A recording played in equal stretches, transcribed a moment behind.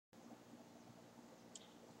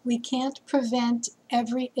We can't prevent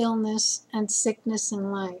every illness and sickness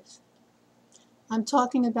in life. I'm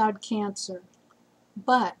talking about cancer,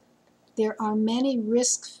 but there are many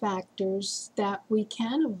risk factors that we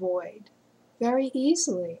can avoid very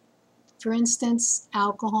easily. For instance,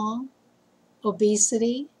 alcohol,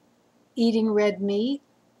 obesity, eating red meat.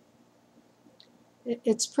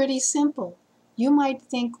 It's pretty simple. You might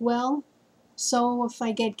think, well, so if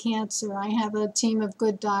I get cancer, I have a team of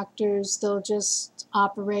good doctors, they'll just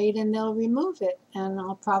operate and they'll remove it, and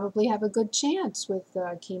I'll probably have a good chance with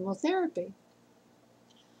chemotherapy.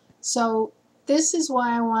 So this is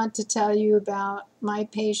why I want to tell you about my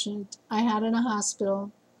patient I had in a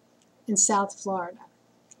hospital in South Florida.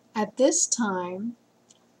 At this time,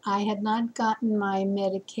 I had not gotten my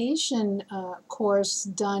medication course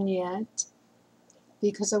done yet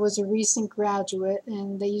because I was a recent graduate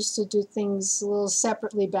and they used to do things a little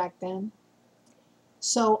separately back then.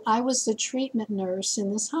 So I was the treatment nurse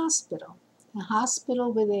in this hospital, a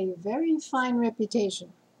hospital with a very fine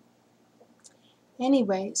reputation.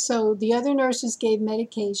 Anyway, so the other nurses gave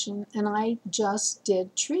medication and I just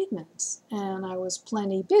did treatments. And I was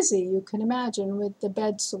plenty busy, you can imagine, with the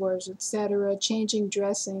bed sores, etc., changing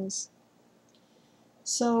dressings.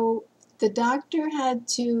 So the doctor had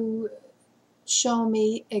to show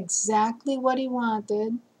me exactly what he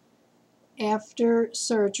wanted after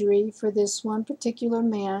surgery for this one particular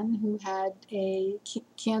man who had a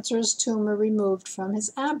cancerous tumor removed from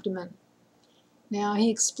his abdomen. Now, he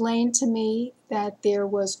explained to me that there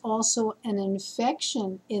was also an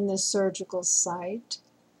infection in the surgical site,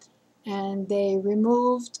 and they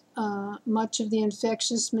removed much of the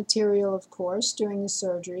infectious material, of course, during the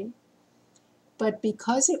surgery. But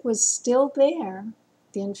because it was still there,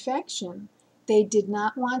 the infection, they did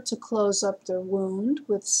not want to close up the wound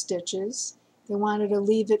with stitches. They wanted to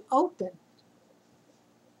leave it open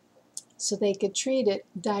so they could treat it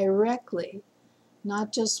directly,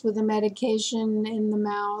 not just with a medication in the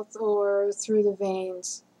mouth or through the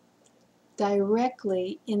veins,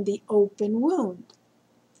 directly in the open wound.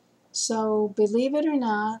 So, believe it or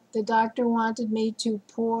not, the doctor wanted me to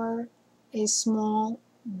pour a small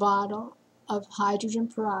bottle of hydrogen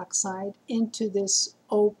peroxide into this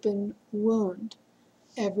open wound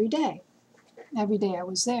every day. Every day I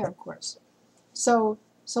was there, of course. So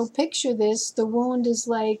picture this, the wound is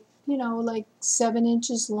like 7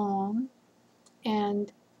 inches long,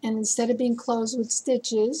 and instead of being closed with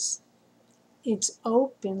stitches, it's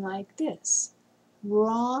open like this,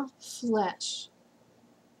 raw flesh.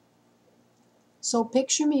 So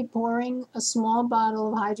picture me pouring a small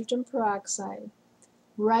bottle of hydrogen peroxide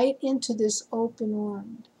right into this open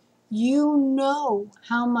wound. You know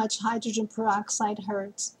how much hydrogen peroxide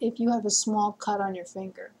hurts if you have a small cut on your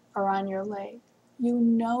finger or on your leg. You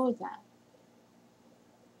know that.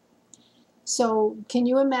 So can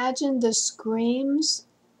you imagine the screams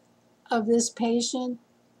of this patient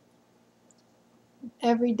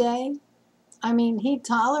every day? I mean, he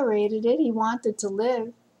tolerated it. He wanted to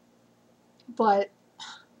live. But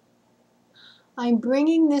I'm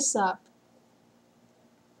bringing this up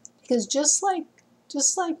because just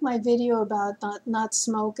like my video about not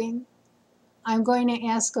smoking, I'm going to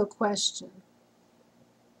ask a question.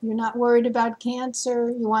 You're not worried about cancer.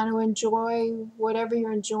 You want to enjoy whatever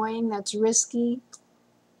you're enjoying that's risky.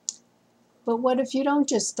 But what if you don't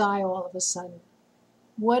just die all of a sudden?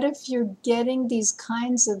 What if you're getting these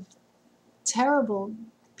kinds of terrible,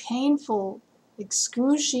 painful,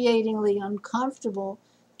 excruciatingly uncomfortable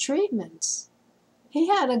treatments? He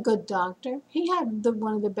had a good doctor. He had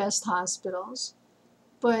one of the best hospitals,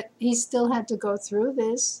 but he still had to go through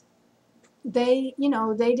this. They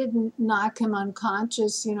didn't knock him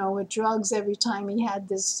unconscious, with drugs every time he had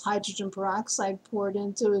this hydrogen peroxide poured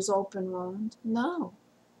into his open wound. No.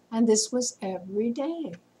 And this was every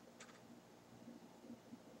day.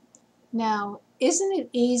 Now, isn't it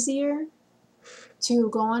easier to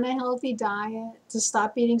go on a healthy diet, to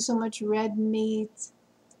stop eating so much red meat,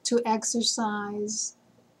 to exercise,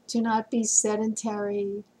 to not be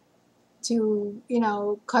sedentary, to,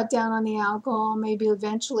 cut down on the alcohol, maybe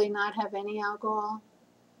eventually not have any alcohol,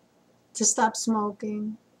 to stop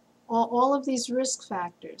smoking, all of these risk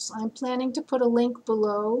factors. I'm planning to put a link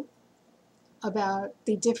below about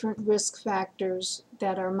the different risk factors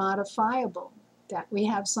that are modifiable, that we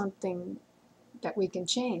have something that we can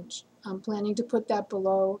change. I'm planning to put that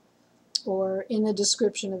below or in the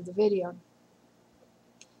description of the video.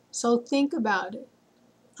 So think about it.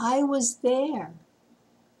 I was there.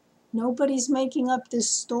 Nobody's making up this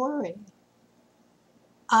story.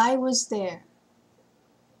 I was there.